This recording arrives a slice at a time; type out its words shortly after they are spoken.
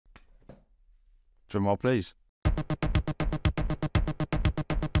Drum roll, please.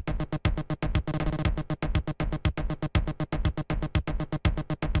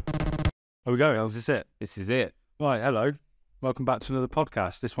 Here we go. Is this it? This is it. Right, hello. Welcome back to another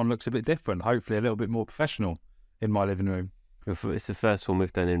podcast. This one looks a bit different, hopefully a little bit more professional in my living room. It's the first one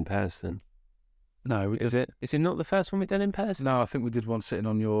we've done in person. No, Is it? Is it not the first one we've done in person? No, I think we did one sitting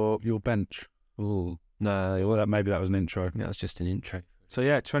on your bench. Oh, no. Well, maybe that was an intro. That was just an intro. So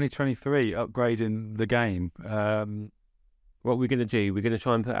yeah, 2023, upgrading the game. What we're going to do, we're going to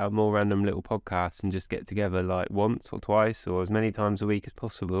try and put out more random little podcasts and just get together like once or twice or as many times a week as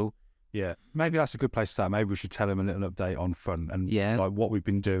possible. Yeah, maybe that's a good place to start. Maybe we should tell them a little update on Front and like what we've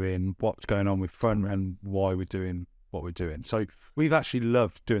been doing, what's going on with Front and why we're doing what we're doing. So we've actually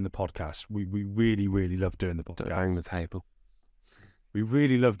loved doing the podcast. We really, really love doing the podcast. Don't bang the table. We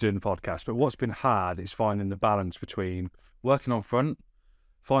really love doing the podcast, but what's been hard is finding the balance between working on Front,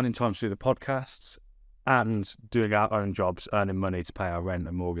 finding time to do the podcasts, and doing our own jobs, earning money to pay our rent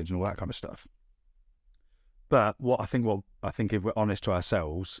and mortgage and all that kind of stuff. But what I think if we're honest to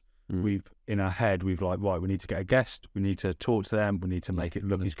ourselves, we've in our head we've like, right, we need to get a guest, we need to talk to them, we need to make it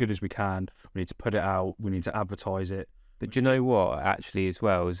look as good as we can, we need to put it out, we need to advertise it. But do you know what, actually, as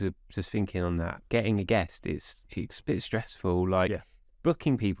well, as just thinking on that, getting a guest, it's a bit stressful. Like,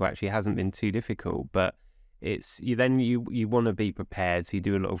 booking people actually hasn't been too difficult, but it's you want to be prepared, so you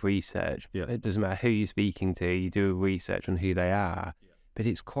do a lot of research. It doesn't matter who you're speaking to, you do research on who they are. But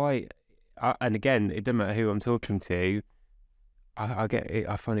it's quite, and again, it doesn't matter who I'm talking to,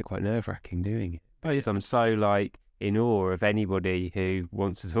 I find it quite nerve-wracking doing it. Because I'm so like in awe of anybody who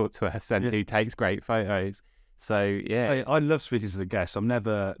wants to talk to us and who takes great photos. So I love speaking to the guests. I'm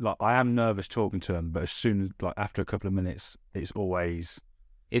never like, I am nervous talking to them, but as soon as like after a couple of minutes, it's always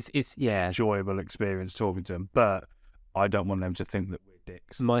it's enjoyable experience talking to them. But I don't want them to think that we're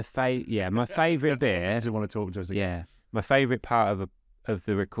dicks. My favourite bit. Doesn't want to talk to us again. Yeah, my favourite part of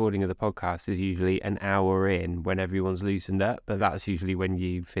the recording of the podcast is usually an hour in when everyone's loosened up, but that's usually when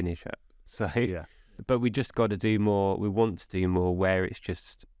you finish up. So but we just got to do more. We want to do more where it's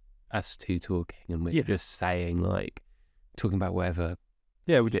just us two talking and we're just saying, like, talking about whatever.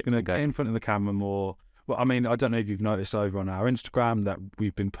 Yeah, we're just going to get in front of the camera more. Well, I mean, I don't know if you've noticed over on our Instagram that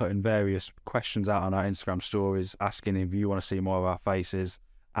we've been putting various questions out on our Instagram stories, asking if you want to see more of our faces.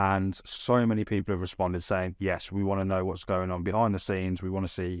 And so many people have responded saying, yes, we want to know what's going on behind the scenes. We want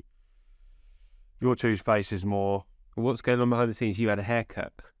to see your two's faces more. What's going on behind the scenes? You had a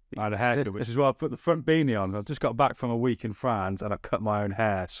haircut. I had a haircut, which is why I put the front beanie on. I just got back from a week in France and I cut my own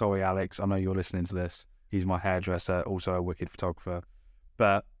hair. Sorry, Alex. I know you're listening to this. He's my hairdresser, also a wicked photographer.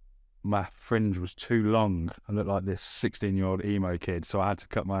 But my fringe was too long. I looked like this 16-year-old emo kid, so I had to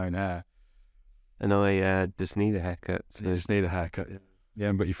cut my own hair. And I just need a haircut. So you just need a haircut. You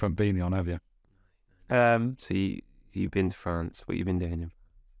haven't got your front beanie on, have you? So you've been to France. What you been doing?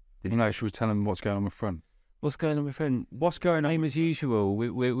 Should we tell them what's going on with Front? What's going on with Front? What's going on? Same as usual.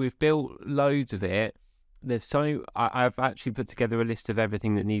 We've built loads of it. There's I've actually put together a list of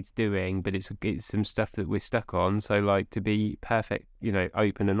everything that needs doing, but it's some stuff that we're stuck on. So, like, to be perfect,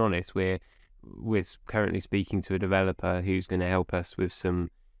 open and honest, we're currently speaking to a developer who's going to help us with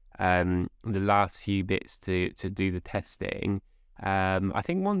some the last few bits to do the testing. I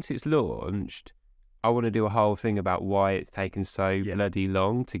think once it's launched, I want to do a whole thing about why it's taken so bloody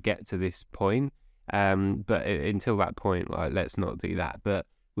long to get to this point. But until that point, like, let's not do that. But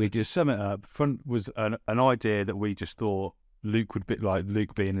we just sum it up. Front was an idea that we just thought Luke would be like,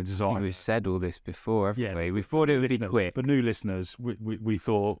 Luke being a designer. We've said all this before, haven't we? We thought it would be quick. For new listeners, we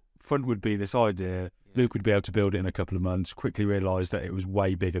thought Front would be this idea. Luke would be able to build it in a couple of months. Quickly realised that it was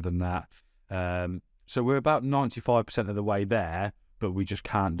way bigger than that. So we're about 95% of the way there, but we just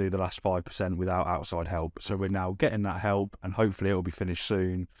can't do the last 5% without outside help. So we're now getting that help, and hopefully it will be finished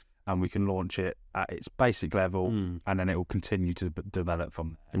soon, and we can launch it at its basic level, and then it will continue to develop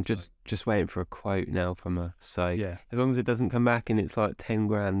from there. I'm just waiting for a quote now from her. So as long as it doesn't come back and it's like 10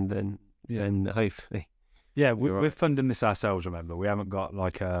 grand, then hopefully. Yeah, we're funding this ourselves. Remember, we haven't got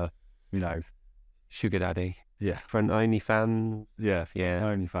like a, sugar daddy. Yeah, Front OnlyFans. Yeah.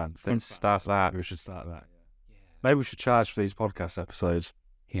 OnlyFans. Let's start that. We should start that. Yeah. Maybe we should charge for these podcast episodes.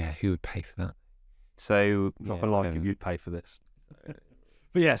 Yeah, who would pay for that? So drop a like if you'd pay for this.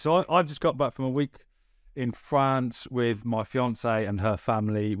 But yeah, so I've just got back from a week in France with my fiance and her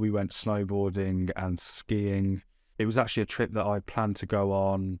family. We went snowboarding and skiing. It was actually a trip that I planned to go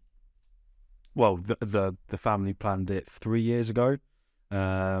on. Well, the family planned it 3 years ago,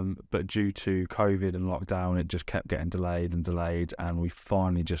 but due to COVID and lockdown, it just kept getting delayed, and we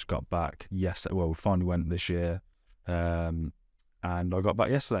finally just got back yesterday. Well, we finally went this year, and I got back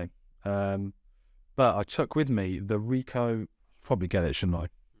yesterday. But I took with me the Ricoh, probably get it, shouldn't I?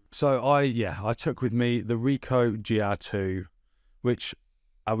 So I took with me the Ricoh GR2, which,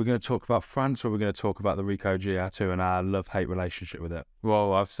 are we going to talk about France, or are we going to talk about the Ricoh GR2 and our love-hate relationship with it?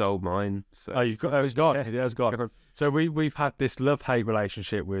 Well, I've sold mine. So. Oh, it's gone. Yeah, it's gone. So we've had this love-hate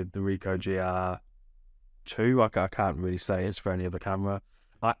relationship with the Ricoh GR2. I can't really say it's for any other camera.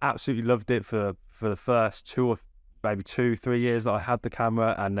 I absolutely loved it for the first 2-3 years that I had the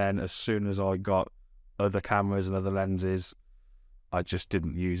camera, and then as soon as I got other cameras and other lenses, I just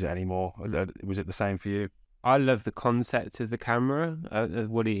didn't use it anymore. Was it the same for you? I love the concept of the camera,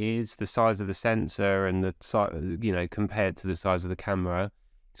 what it is, the size of the sensor, and the size, compared to the size of the camera,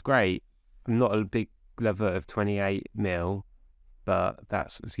 it's great. I'm not a big lover of 28mm, but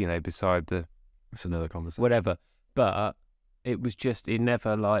that's beside the. That's another conversation. Whatever, but it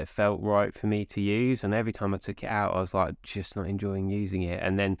never felt right for me to use, and every time I took it out, I was like just not enjoying using it.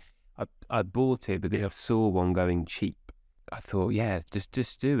 And then I bought it because I saw one going cheap. I thought, yeah,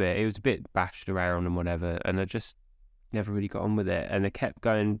 just do it. It was a bit bashed around and whatever, and I just never really got on with it. And I kept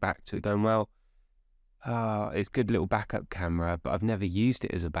going back to it, going, well, it's a good little backup camera, but I've never used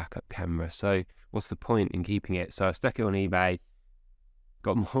it as a backup camera. So what's the point in keeping it? So I stuck it on eBay,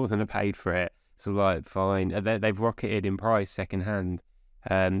 got more than I paid for it. So fine. They've rocketed in price secondhand,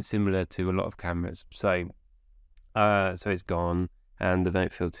 similar to a lot of cameras. So it's gone, and I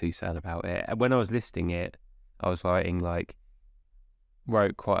don't feel too sad about it. When I was listing it, I was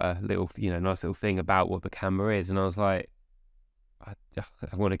wrote quite a little, nice little thing about what the camera is, and I was like, I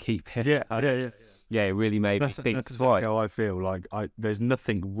want to keep it. Yeah. Yeah, it really made me think that's twice. Exactly how I feel. Like, there's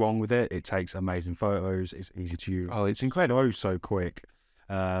nothing wrong with it. It takes amazing photos. It's easy to use. Oh, it's incredible. So quick.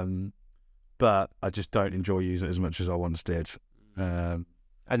 But I just don't enjoy using it as much as I once did. And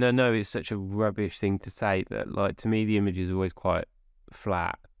I know it's such a rubbish thing to say that, to me, the image is always quite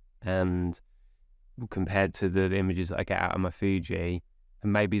flat, and compared to the images that I get out of my Fuji,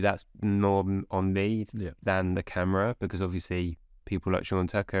 and maybe that's more on me than the camera, because obviously people like Sean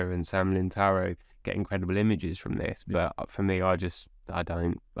Tucker and Sam Lintaro get incredible images from this, but for me, I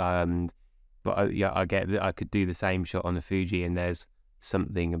don't. But I get that I could do the same shot on the Fuji, and there's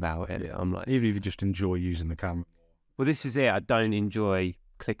something about it. Yeah. I'm like, even if you just enjoy using the camera. Well, this is it. I don't enjoy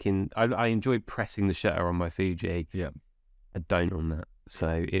clicking. I enjoy pressing the shutter on my Fuji. Yeah. I don't on that.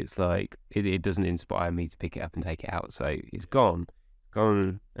 So it's like, it doesn't inspire me to pick it up and take it out. So it's gone,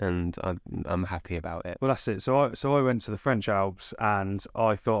 and I'm happy about it. Well, that's it. So I went to the French Alps, and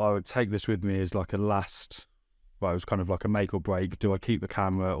I thought I would take this with me as like a last. Well, it was kind of like a make or break. Do I keep the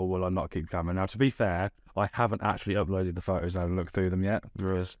camera, or will I not keep the camera? Now, to be fair, I haven't actually uploaded the photos and looked through them yet,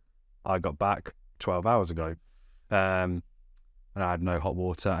 because I got back 12 hours ago, and I had no hot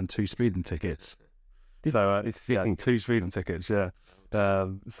water and 2 speeding tickets. So it's 2 speeding tickets, yeah.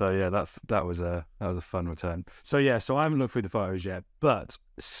 So yeah, that was a fun return. So yeah, so I haven't looked through the photos yet, but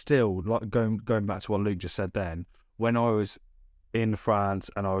still, like going back to what Luke just said then, when I was in France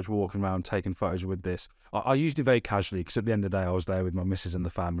and I was walking around taking photos with this, I used it very casually, because at the end of the day I was there with my missus and the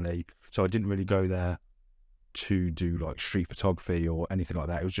family, so I didn't really go there to do like street photography or anything like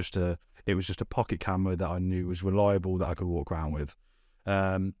that. It was just a pocket camera that I knew was reliable, that I could walk around with.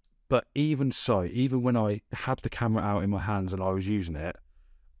 But even so, even when I had the camera out in my hands and I was using it,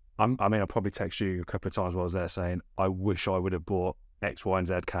 I probably texted you a couple of times while I was there saying, I wish I would have bought X, Y, and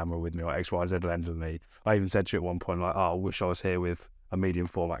Z camera with me, or X, Y, and Z lens with me. I even said to you at one point, like, I wish I was here with a medium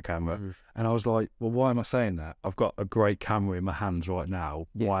format camera. And I was like, well, why am I saying that? I've got a great camera in my hands right now.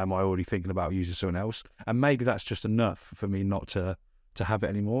 Yeah. Why am I already thinking about using something else? And maybe that's just enough for me not to have it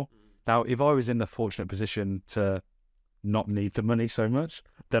anymore. Now, if I was in the fortunate position to not need the money so much,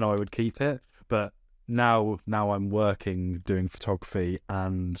 then I would keep it. But now I'm working, doing photography,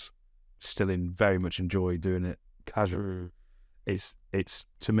 and still very much enjoy doing it casually. It's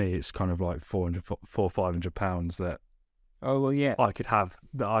to me, it's kind of like £400-500 that I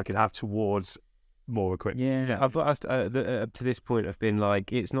could have towards more equipment. Yeah, I've up to this point, I've been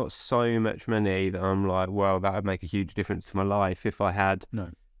like, it's not so much money that I'm like, well, that would make a huge difference to my life if I had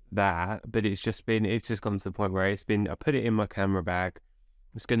that. But it's just gone to the point where I put it in my camera bag.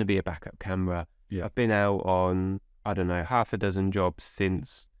 It's going to be a backup camera. Yeah. I've been out on, I don't know, half a dozen jobs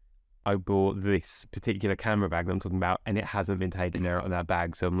since I bought this particular camera bag that I'm talking about, and it hasn't been taken out of that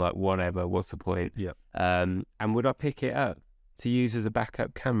bag. So I'm like, whatever, what's the point? Yeah. And would I pick it up to use as a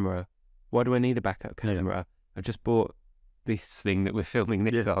backup camera? Why do I need a backup camera? Yeah. I just bought this thing that we're filming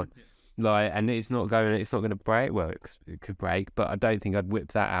this on. And it's not going to break. Well, it could break, but I don't think I'd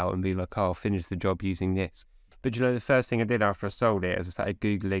whip that out and be like, oh, I'll finish the job using this. But the first thing I did after I sold it is I started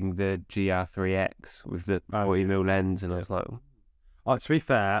Googling the GR3X with the 40mm lens, and I was like... to be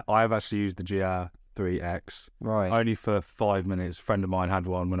fair, I've actually used the 3X. Right. Only for 5 minutes. A friend of mine had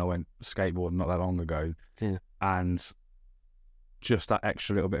one when I went skateboarding not that long ago. Yeah. And just that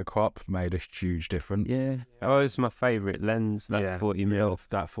extra little bit of crop made a huge difference. Yeah. Oh, it's my favourite lens, that 40mm.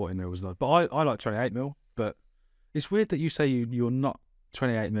 That 40mm was nice. But I like 28mm. But it's weird that you say you're not,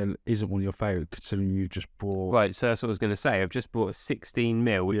 28mm isn't one of your favourite, considering you just bought... Right, so that's what I was going to say. I've just bought a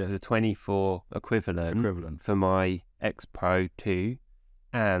 16mm, which is a 24 equivalent for my X Pro 2.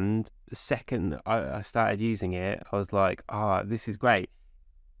 And the second I started using it, I was like, this is great.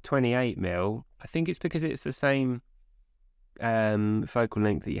 28mm, I think it's because it's the same focal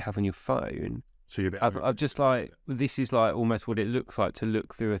length that you have on your phone. So you're I've just like, this is like almost what it looks like to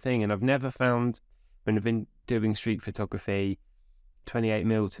look through a thing. And I've never found, when I've been doing street photography,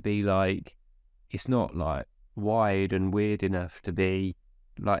 28mm to be like, it's not like wide and weird enough to be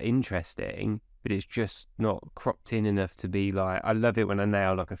like interesting, but it's just not cropped in enough to be like, I love it when I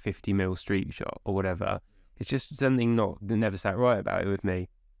nail like a 50mm street shot or whatever. It's just something that never sat right about it with me.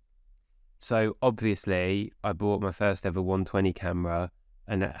 So obviously I bought my first ever 120 camera,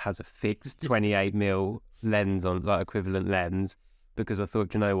 and it has a fixed 28mm lens on, like equivalent lens, because I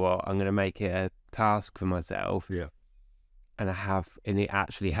thought, you know what, I'm going to make it a task for myself. Yeah. And and it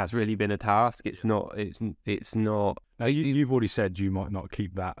actually has really been a task. It's not. Now you've already said you might not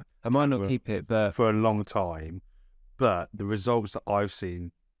keep that. I might not keep it, but for a long time. But the results that I've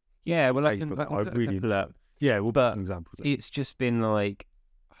seen, yeah, well, I can really pull up. Yeah, we'll put some examples. It's just been like,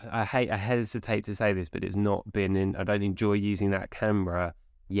 I hesitate to say this, but it's not been in. I don't enjoy using that camera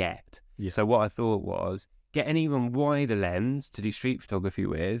yet. Yeah. So what I thought was get an even wider lens to do street photography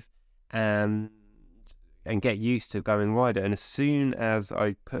with, and get used to going wider. And as soon as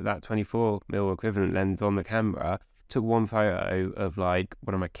I put that 24mm equivalent lens on the camera, took one photo of like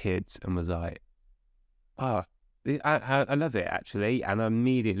one of my kids and was like, I love it actually. And I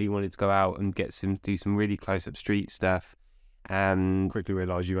immediately wanted to go out and do some really close up street stuff. And quickly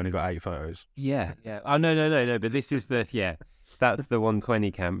realised you only got 8 photos. Yeah. Oh no. But this is that's the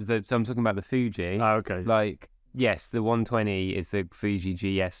 120 camera. So I'm talking about the Fuji. Oh, okay. Like, yes, the 120 is the Fuji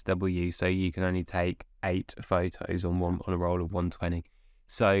GSW, so you can only take 8 photos on a roll of 120.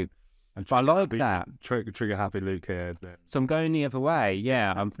 So I like that. Trigger happy Luke here. So I'm going the other way.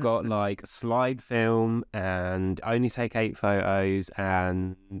 Yeah, I've got like slide film and only take 8 photos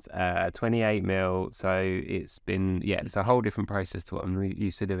and 28mm. So it's been, it's a whole different process to what I'm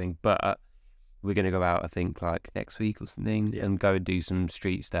used to doing. But we're going to go out, I think, like next week or something, and go and do some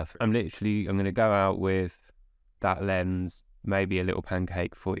street stuff. I'm going to go out with that lens, maybe a little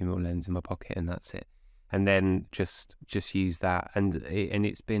pancake 40mm lens in my pocket, and that's it. And then just use that, and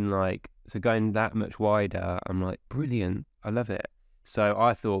it's been like, so going that much wider, I'm like, brilliant, I love it. So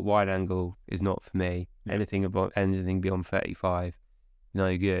I thought wide angle is not for me. Yeah. Anything beyond 35,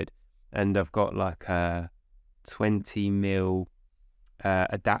 no good. And I've got like a 20mm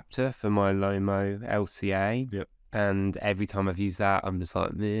adapter for my Lomo LCA. Yep. And every time I've used that, I'm just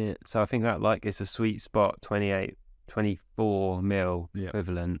like, meh. So I think that like it's a sweet spot, 24mm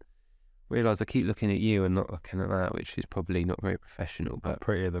equivalent. Realise I keep looking at you and not looking at that, which is probably not very professional, but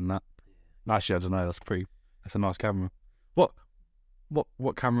prettier than that. Actually, I don't know. That's a nice camera.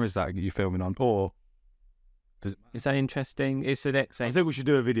 What camera is that you're filming on? Or is that interesting? It's an X8. I think we should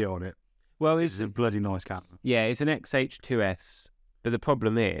do a video on it. Well, it's a bloody nice camera. Yeah, it's an XH2S. But the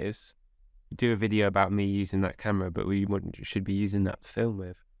problem is, do a video about me using that camera, but we should be using that to film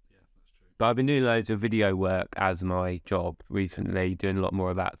with. But I've been doing loads of video work as my job recently, doing a lot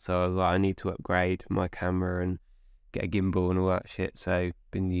more of that. So I was like, I need to upgrade my camera and get a gimbal and all that shit. So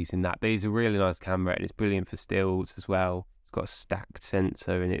been using that. But it's a really nice camera and it's brilliant for stills as well. It's got a stacked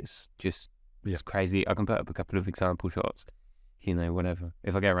sensor and it's just it's crazy. I can put up a couple of example shots, whatever,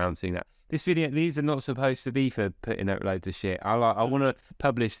 if I get around to doing that. These are not supposed to be for putting out loads of shit. I want to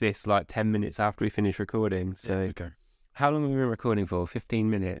publish this like 10 minutes after we finish recording. So. Okay. How long have we been recording for? 15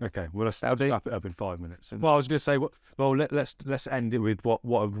 minutes. Okay, well let's wrap it up in 5 minutes. Well, I was going to say, let's end it with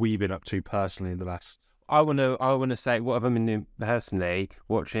what have we been up to personally in the last. I want to say what have I been doing personally?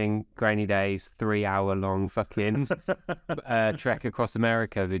 Watching Grainy Days 3-hour long fucking Trek Across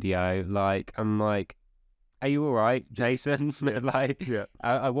America video. Like I'm like, are you all right, Jason? Like, yeah.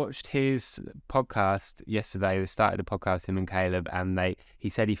 I watched his podcast yesterday. They started a podcast, him and Caleb, and he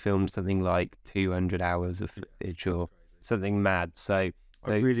said he filmed something like 200 hours of footage or something mad. So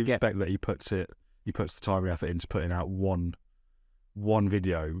I really respect that he puts the time and effort into putting out one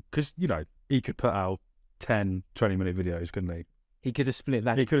video, because he could put out 10 20-minute videos, couldn't he? He could have split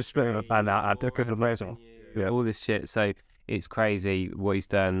that. He could have split it and took it amazing. Yeah, all this shit. So it's crazy what he's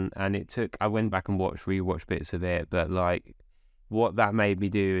done, and I went back and rewatched bits of it, but like what that made me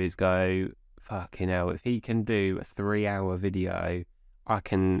do is go, fucking hell, if he can do a 3-hour video, I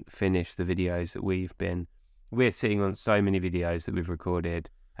can finish the videos that we're sitting on so many videos that we've recorded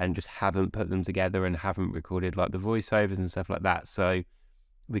and just haven't put them together and haven't recorded like the voiceovers and stuff like that. So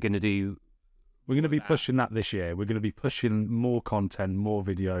we're going to be pushing that this year. We're going to be pushing more content, more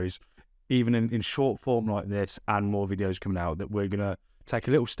videos, even in short form like this, and more videos coming out, that we're going to take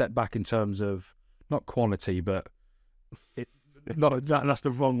a little step back in terms of not quality, but that's the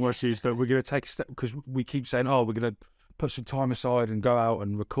wrong word to use, but we're going to take a step, because we keep saying, oh, we're going to put some time aside and go out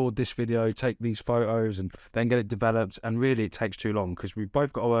and record this video, take these photos, and then get it developed. And really, it takes too long, because we've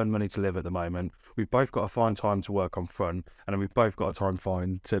both got to earn money to live at the moment. We've both got to find time to work on front, and then we've both got to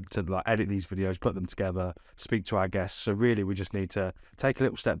find to like edit these videos, put them together, speak to our guests. So really, we just need to take a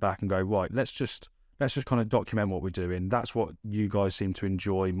little step back and go, right, let's just kind of document what we're doing. That's what you guys seem to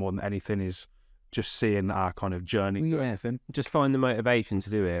enjoy more than anything, is just seeing our kind of journey. Just find the motivation to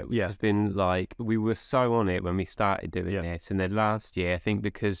do it. Yeah. It's been like, we were so on it when we started doing this, and then last year, I think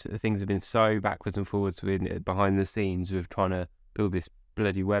because things have been so backwards and forwards behind the scenes with trying to build this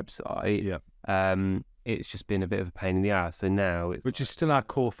bloody website, it's just been a bit of a pain in the ass. So now which is still our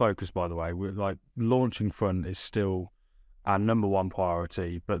core focus, by the way. We're like, launching front is still our number one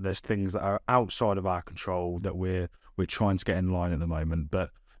priority, but there's things that are outside of our control that we're trying to get in line at the moment. But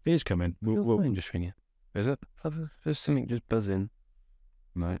it is coming. We'll just ring it. Is it? There's something just buzzing.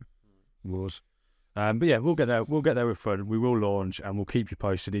 Right. Was. But yeah, we'll get there. We'll get there with front. We will launch, and we'll keep you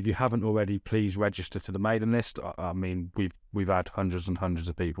posted. If you haven't already, please register to the mailing list. I mean, we've had hundreds and hundreds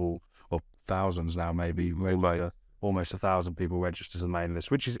of people, or thousands now, maybe almost 1,000 people register to the mailing list,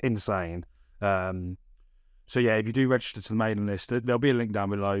 which is insane. So yeah, if you do register to the mailing list, there'll be a link down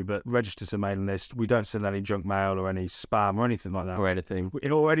below, but register to the mailing list. We don't send any junk mail or any spam or anything like that. Or anything.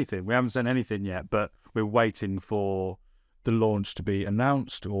 We haven't sent anything yet, but we're waiting for the launch to be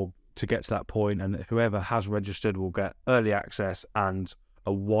announced or to get to that point, and whoever has registered will get early access and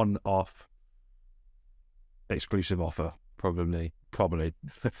a one-off exclusive offer. Probably.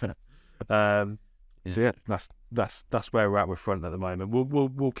 So yeah, that's where we're at with front at the moment.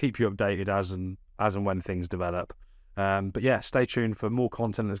 We'll keep you updated as and when things develop. But yeah, stay tuned for more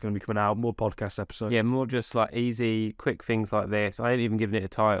content that's going to be coming out, more podcast episodes. Yeah, more just like easy, quick things like this. I ain't even given it a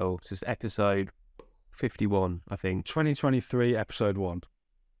title. It's just episode 51, I think. 2023, episode 1.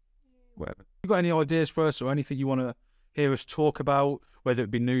 Whatever. You got any ideas for us, or anything you want to hear us talk about, whether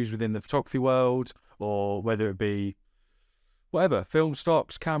it be news within the photography world, or whether it be whatever, film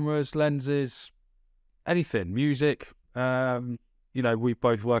stocks, cameras, lenses, anything, music. We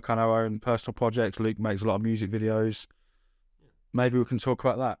both work on our own personal projects. Luke makes a lot of music videos. Maybe we can talk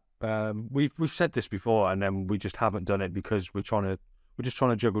about that. We've said this before, and then we just haven't done it because we're just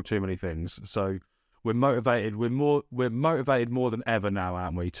trying to juggle too many things. So we're motivated. We're motivated more than ever now,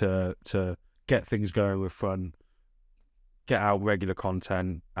 aren't we? To get things going with fun, get out regular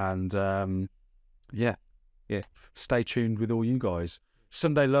content, and yeah. Stay tuned with all you guys.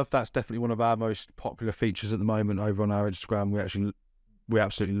 Sunday Love, that's definitely one of our most popular features at the moment over on our Instagram. We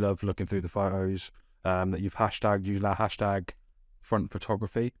absolutely love looking through the photos that you've hashtagged, using our hashtag front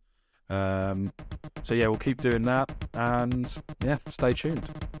photography. So yeah, we'll keep doing that, and yeah, stay tuned.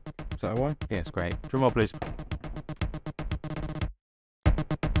 Is that all right? Yeah, it's great. Drum roll, please.